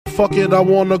fuck it, I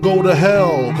wanna go to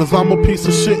hell. Cause I'm a piece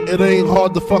of shit, it ain't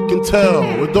hard to fucking tell.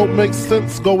 It don't make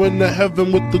sense going to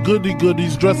heaven with the goody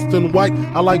goodies dressed in white.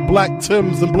 I like black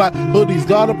Timbs and black hoodies.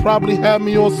 Gotta probably have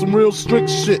me on some real strict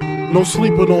shit. No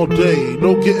sleeping all day,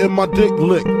 no getting my dick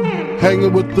licked.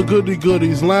 Hanging with the goody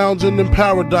goodies, lounging in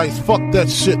paradise. Fuck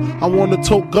that shit, I wanna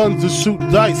tote guns and shoot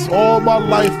dice. All my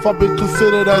life I've been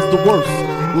considered as the worst.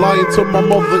 Lying to my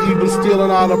mother, even stealing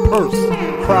out her purse.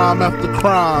 Crime after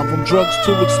crime, from drugs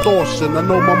to extortion. I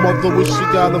know my mother wish she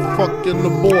got a fucking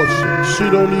abortion. She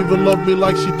don't even love me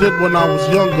like she did when I was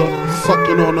younger.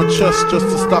 Sucking on her chest just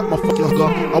to stop my fucking hunger.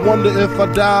 I wonder if I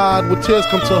died, would tears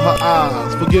come to her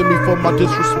eyes? Forgive me for my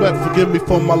disrespect, forgive me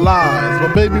for my lies.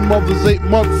 My baby mother's 8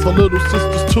 months, her little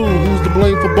sister's 2. Who's to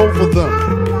blame for both of them?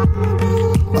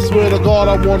 I swear to God,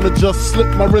 I wanna just slip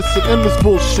my wrist and end this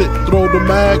bullshit. Throw the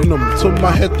magnum till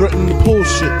my head threaten to pull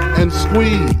shit. And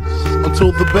squeeze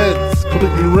until the bed's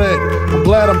completely red. I'm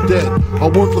glad I'm dead, a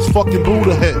worthless fucking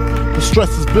Buddha head. The stress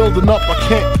is building up,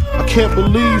 I can't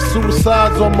believe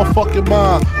suicide's on my fucking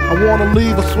mind. I wanna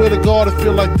leave, I swear to God, I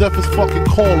feel like death is fucking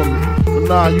calling me. But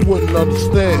nah, you wouldn't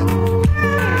understand.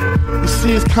 You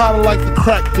see, it's kinda like the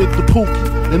crack did the Pookie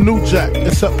and New Jack,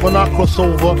 except when I cross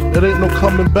over, it ain't no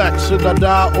coming back. Should I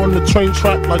die on the train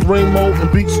track like Rainbow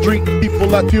and Beach Street?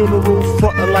 People at funerals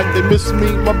frontin' like they miss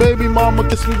me. My baby mama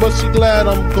kiss me, but she glad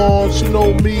I'm gone. She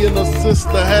know me and her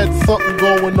sister had something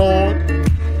going on.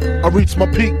 I reached my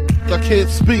peak, I can't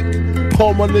speak.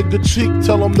 Call my nigga cheek,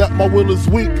 tell him that my will is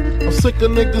weak. I'm sick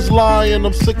of niggas lying,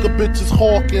 I'm sick of bitches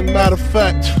hawking. Matter of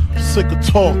fact, I'm sick of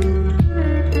talking.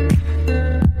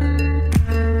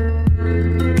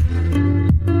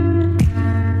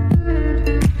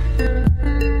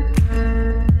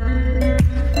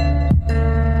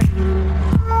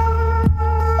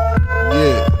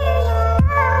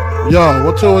 Yo,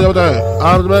 what you over there?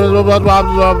 I'm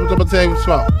gonna tell you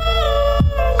something.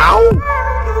 Ow!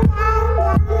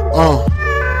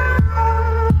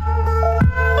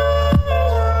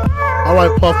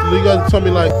 Alright, Puff, you gotta tell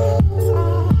me like,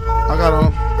 I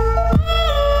gotta.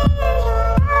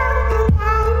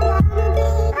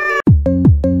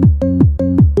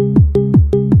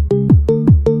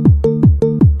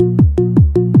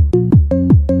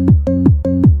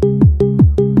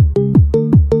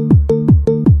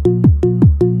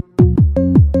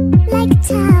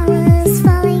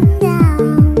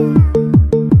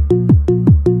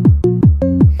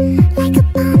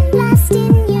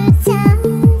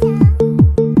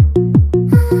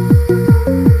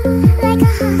 Like a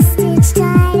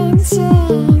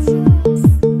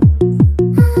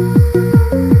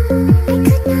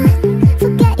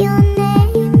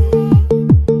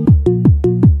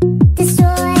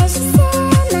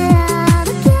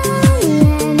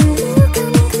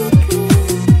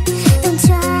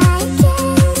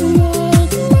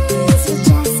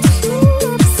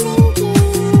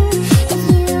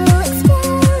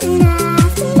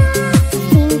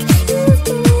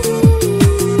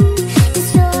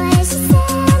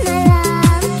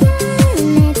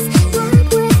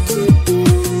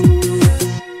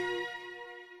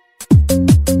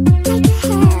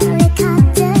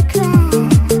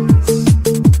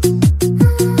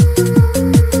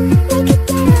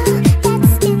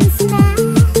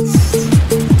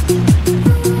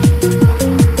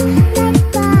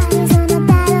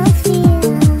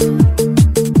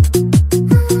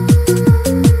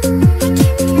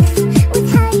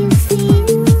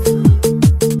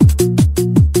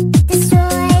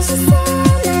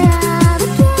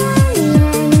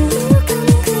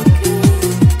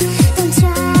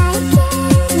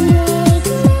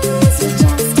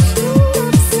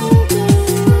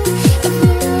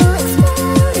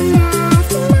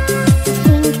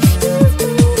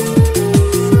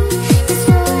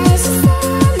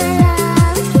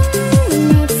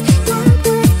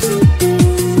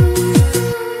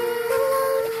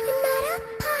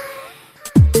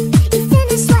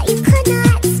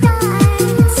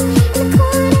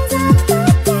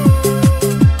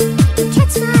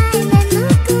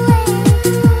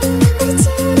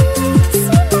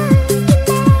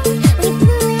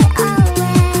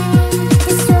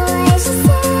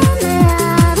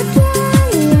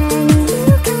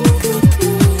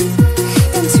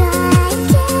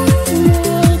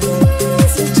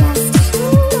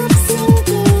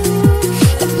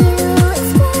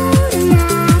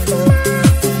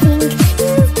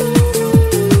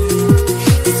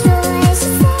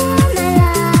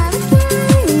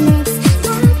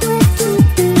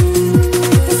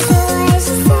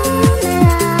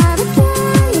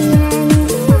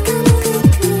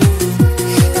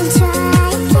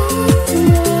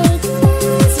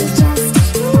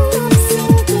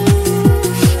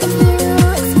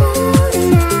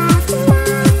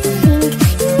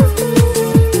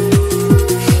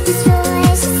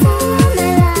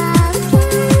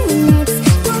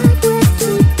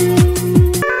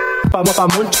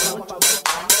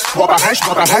Łapa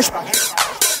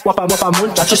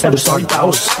munt, a czyste story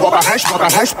house. Łapa hash munt.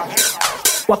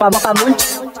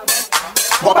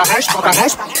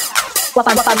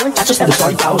 Łapa munt, a czyste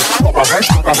story house.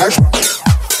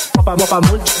 Łapa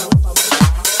munt.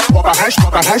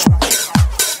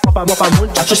 Łapa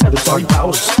munt, a czyste story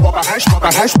house.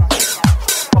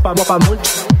 Łapa munt.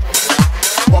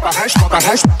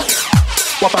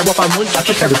 You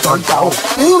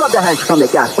love the hash from the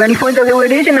gas. When he finds out who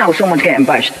it is and now someone's getting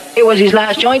bashed. It was his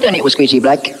last joint and it was squeezy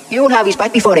black. You'll have his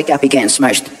back before the gap getting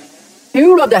smashed.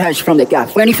 You love the hash from the gap.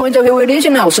 When he finds out who it is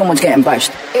and now someone's getting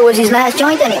bashed. It was his last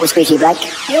joint and it was squeezy black.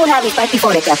 You'll have his back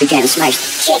before the gap getting smashed.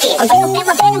 Shaky. I don't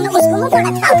ever bet him it was good on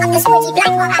the top of the squeezy black.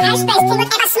 While a hash face king would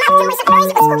ever smoke. To my surprise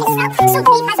it was fucking smoke. So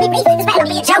deep as we breathe, it's better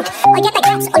be a joke. I get the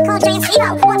cats, I call Giant Zero.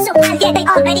 What's up, man? Yeah, they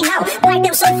already know. Back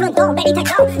them so front door, ready to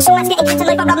go. Someone's getting kicked to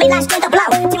life, I got me last joint to blow.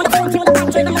 Tune the front, tune the back,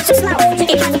 driving up so slow.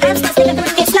 Drinking cans of amps, sticking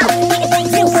through the snow. Make it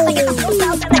break through, I get the full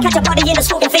style. They catch a body in the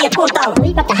smoke and feel it pulled down.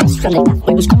 We got the hash from the gap.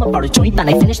 I was coming for a joint and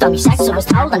I finished on me sack. So I was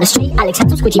towel on the street. Alex had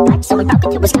some squidgy black. So I broke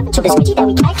into his cabin to the squidgy that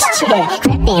we cracked. Yeah,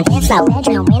 crept in, dance slow,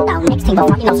 bedroom window. Next thing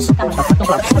before me knows the sugar was a fucking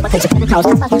blow. But there's a bit of toast,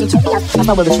 that's not what you check me out. That's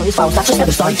why we're the choice balls, that's just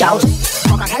never story cows.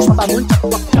 Wapa hash, wapa munt,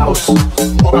 cows.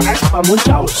 Wapa hash, wapa munt,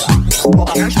 cows.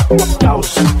 Wapa hash, wapa cows.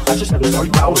 That's just never story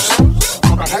cows.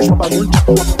 Wapa hash, wapa munt,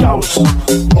 cows.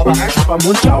 Wapa hash, wapa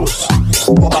munt, cows.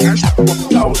 Wapa hash, wapa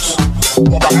cows.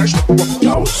 Wapa hash, wapa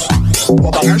cows.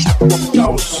 Wapa hash, wapa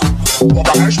cows.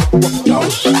 Wapa hash, wapa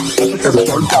cows. That's just never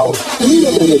story cows. You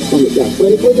love the hash from the gap.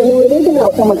 When he finds out who it is and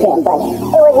now someone's getting bashed.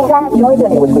 It was his last joint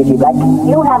and it was squeezy black.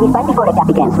 You'll have his back before the gap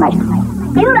getting smashed.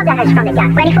 You love the hash from the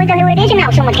gap. When he finds out who it is and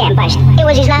now someone's getting bashed. It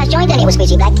was his last joint and it was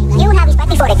squeezy black. You'll have his back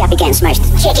before the gap getting smashed.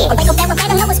 Shaky. I think I'll never bet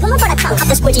him that was coming for the top of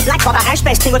the squidgy black. What a hash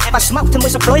best thing I've ever smoked. To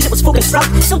my surprise it was fucking stroke.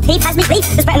 Some thief has me beat,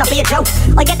 this better not be a joke.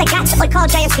 I get the gats, I call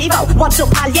Giant Zero. What's up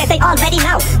pal, yeah they already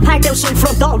know. Parked outside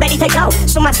front door, ready to go.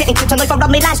 Someone's getting kicked tonight, I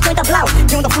robbed me last joint to blow.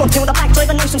 Tune the front, tune the back,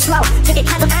 driving nice and slow. Drinking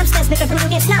cans of Amstel, sniffing through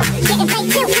the snow. Getting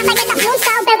paid too, I get the blue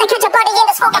style. Belt, they catch a body in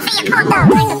the smoke and feel it pulled down.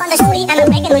 Bang up on the street and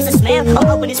I'm making noise to smell. I'm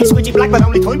hoping it's his squidgy black but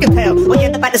only time can tell. I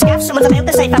end up at the scaff, someone's about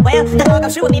to say farewell. The dog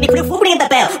goes through with me, proof will ring the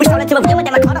bell. We started to a view and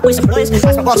then I caught up with surprise.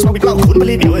 That's my boss, so we blow, couldn't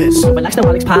believe you is. Relax the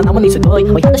Alex pan, no one needs to die.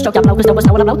 We had to stroke that blow cause there was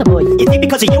no one about the boy. You think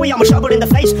because of you I'm a shovel in the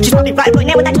face? She's probably right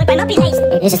now with that joint better not be laced.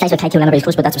 It is a slice with tight two and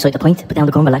but that's beside the point. Put down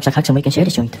the gun, relax, relax and we can share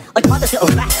this joint. I caught this little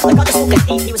rat, I got this fucking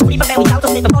thief. He was creeping around me out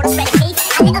of before the spec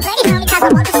teeth. A little birdie found me cause I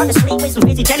wanted On the street with some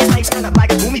fizzy jelly snakes and a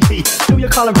bag of gummy teeth. Do you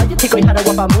call it right? You think I had a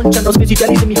wapa munch and those fizzy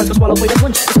jellies in me hands got swallowed by the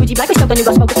munch. The squidgy black was stuck and you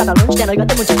got smoked at lunch. Then I got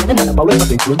the munch and then I bowl of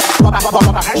nothing crunch. Wapa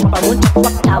hash, wapa munch,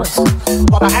 wapa cows.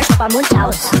 Wapa hash, wapa munch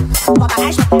cows. Wapa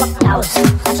hash, wapa cows.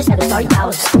 That's just never story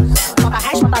cows. Wapa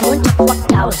hash, wapa munch, wapa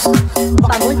cows.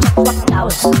 Wapa munch, wapa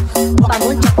cows. Wapa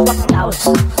munch, wapa cows.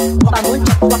 Wapa munch,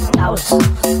 wapa cows.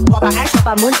 Wapa hash,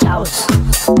 wapa munch cows.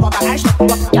 Wapa hash,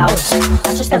 wapa cows.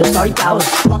 That's just never story cows.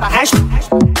 Wapa hash,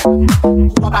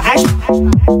 wapa hash,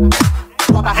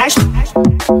 wapa hash, wapa hash,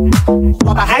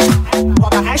 wapa hash,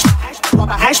 wapa hash,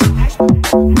 wapa hash,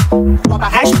 wapa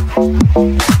hash,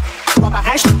 wapa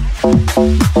hash,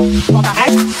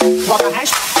 wapa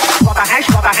hash, wapa hash,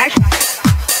 wapa hash,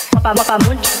 wapa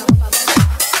munch.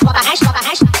 Wapa hash, wapa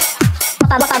hash,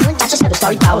 wapa munch. That's just never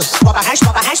story cows. Wapa hash,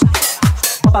 wapa hash,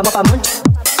 wapa munch.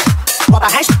 wapa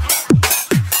hash,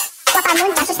 Wapa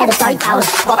munch. That's just never story cows.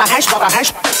 wapa hash, wapa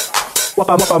hash,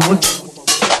 wapa munch.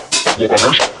 Wapa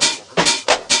hash.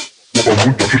 Wapa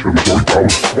munch, that's just never story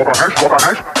cows. Wapa hash, wapa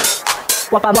hash.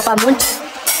 Wapa munch.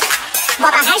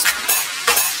 Wapa hash.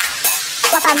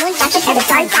 Wapa munch, that's just never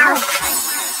story cows.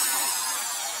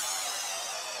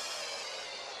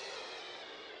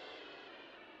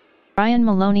 Ryan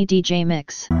Maloney DJ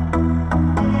Mix.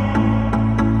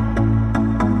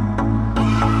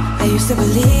 I used to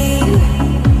believe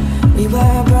we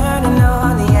were burning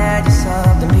on the edge of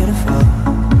something beautiful,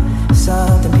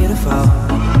 something beautiful.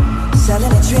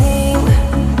 Selling a dream,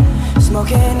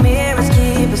 smoking mirrors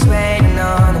keep us waiting.